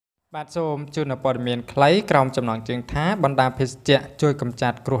បាទសូមជូនព័ត៌មានខ្លីក្រោមចំណងជើងថាបណ្ដាភេសជ្ជៈជួយកម្ចា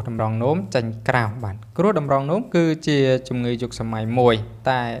ត់គ្រោះតម្រងនោមចេញក្រៅបាទគ្រោះតម្រងនោមគឺជាជំងឺយុគសម័យមួយ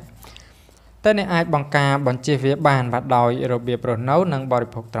តែអ្នកអាចបង្ការបញ្ជៀសវាបានបាទដោយរបៀបរស់នៅនិងបរិ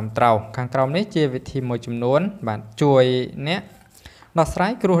ភោគត្រឹមត្រូវខាងក្រោមនេះជាវិធីមួយចំនួនបាទជួយអ្នកដោះស្រា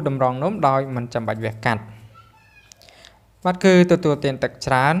យគ្រោះតម្រងនោមដោយមិនចាំបាច់វះកាត់បាទគឺទទួលទានទឹក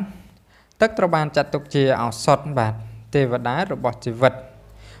ច្រើនទឹកត្រូវបានចាត់ទុកជាឱសថបាទទេវតារបស់ជីវិត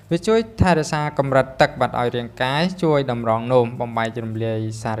វាជួយថែរក្សាកម្រិតទឹកបាទឲ្យរាងកាយជួយតម្រង់នោមបំបែករំលាយ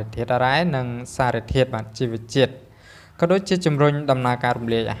សារធាតុរ៉ែនិងសារធាតុបាទជីវជាតិក៏ដូចជាជំរុញដំណើរការរំ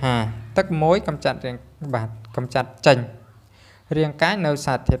លាយអាហារទឹកមួយកម្ចាត់ចេញរាងកាយនៅ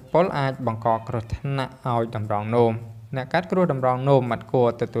សារធាតុពុលអាចបង្កគ្រោះថ្នាក់ឲ្យតម្រង់នោមអ្នកកាត់គ្រោះតម្រង់នោមមិនគួរ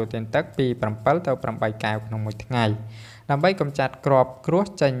ទទួលទានទឹកពី7ទៅ8កែវក្នុងមួយថ្ងៃដើម្បីកម្ចាត់គ្រាប់គ្រោះ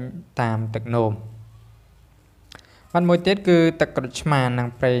ចេញតាមទឹកនោមបាទមួយទៀតគឺទឹកក្រូចឆ្មានិង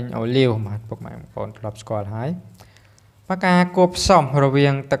ប្រេងអូលីវបាទពុកម៉ែបងប្អូនធ្លាប់ស្គាល់ហើយបាទការគួបផ្សំរវា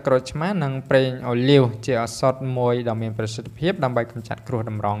ងទឹកក្រូចឆ្មានិងប្រេងអូលីវជាឱសថមួយដ៏មានប្រសិទ្ធភាពដើម្បីកម្ចាត់គ្រោះ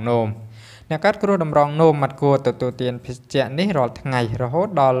តម្រងនោមអ្នកកាត់គ្រោះតម្រងនោមមិនគួរទទួលទានភេសជ្ជៈនេះរាល់ថ្ងៃរហូត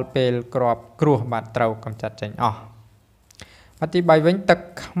ដល់ពេលគ្រាប់គ្រោះបាទត្រូវកម្ចាត់ចេញអស់បាទទី3វិញទឹក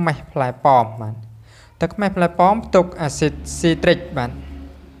ខ្មេះផ្លែប៉ោមបាទទឹកខ្មេះផ្លែប៉ោមផ្ទុកអាស៊ីតស៊ីត្រិកបាទ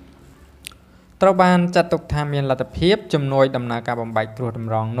ត្រូវបានចាត់ទុកថាមានលទ្ធភាពជំនួយដំណើរការបំបែកគ្រោះត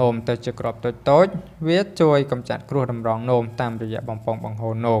ម្រងនោមទៅជាគ្រាប់តូចៗវាជួយកម្ចាត់គ្រោះតម្រងនោមតាមរយៈបំពង់បង្ហូ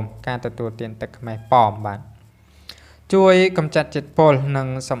រនោមការទទួលទានទឹកខ្មេះប៉ោមបាទជួយកម្ចាត់ជាតិពុលនិង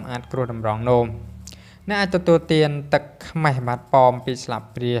សម្អាតគ្រោះតម្រងនោមអ្នកអាចទទួលទានទឹកខ្មេះបាទប៉ោមពីស្លាប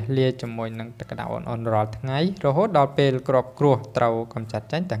ព្រាលាយជាមួយនឹងទឹកក្តៅអ៊ុនៗរាល់ថ្ងៃរហូតដល់ពេលគ្រាប់គ្រោះត្រូវកម្ចាត់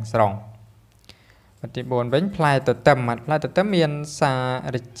ចេញទាំងស្រុងទី4វិញផ្លែទទឹមបាទផ្លែទទឹមមានសា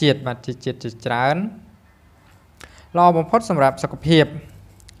រជាតិបាទជាច្រើនល្អបំផុតសម្រាប់សុខភាព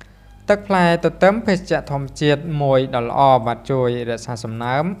ទឹកផ្លែទទឹមភេសជ្ជៈធម្មជាតិមួយដ៏ល្អបាទជួយរក្សាសំ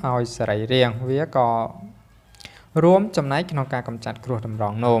ណើមឲ្យសរីរាង្គវាក៏រួមចំណែកក្នុងការកម្ចាត់គ្រោះតម្រ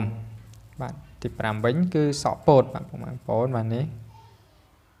ងនោមបាទទី5វិញគឺសក់ពោតបាទបងប្អូនបាទនេះ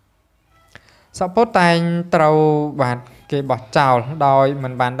សក់ពោតតែងត្រូវបាទគេបោះចោលដោយមិ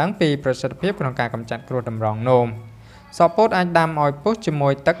នបានដឹងពីប្រសិទ្ធភាពក្នុងការកម្ចាត់គ្រោះតម្រងនោមសក់ពោតអាចដាំឲ្យពុះជាមួ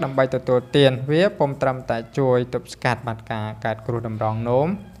យទឹកដើម្បីទទួលទានវាពុំត្រឹមតែជួយទប់ស្កាត់បាត់ការកើតគ្រោះតម្រងនោម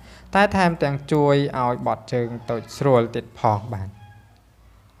តែថែមទាំងជួយឲ្យបត់ជើងតូចស្រួលទៀតផងបាទ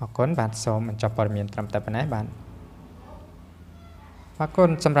អរគុណបាទសូមបញ្ចប់ព័ត៌មានត្រឹមតែប៉ុណ្ណេះបាទអរគុណ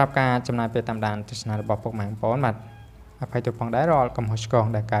សម្រាប់ការចំណាយពេលតាមដានទស្សនារបស់ពុកម៉ែបងប្អូនបាទអភ័យទោសផងដែររាល់កំហុសឆ្គង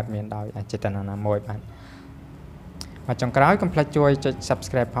ដែលកើតមានដោយអចេតនាណាមួយបាទចុងក្រោយកុំភ្លេចជួយចុច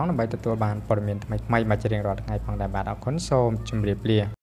Subscribe ផងដើម្បីទទួលបានព័ត៌មានថ្មីៗមកជារៀងរាល់ថ្ងៃផងដែរបាទអរគុណសូមជម្រាបលា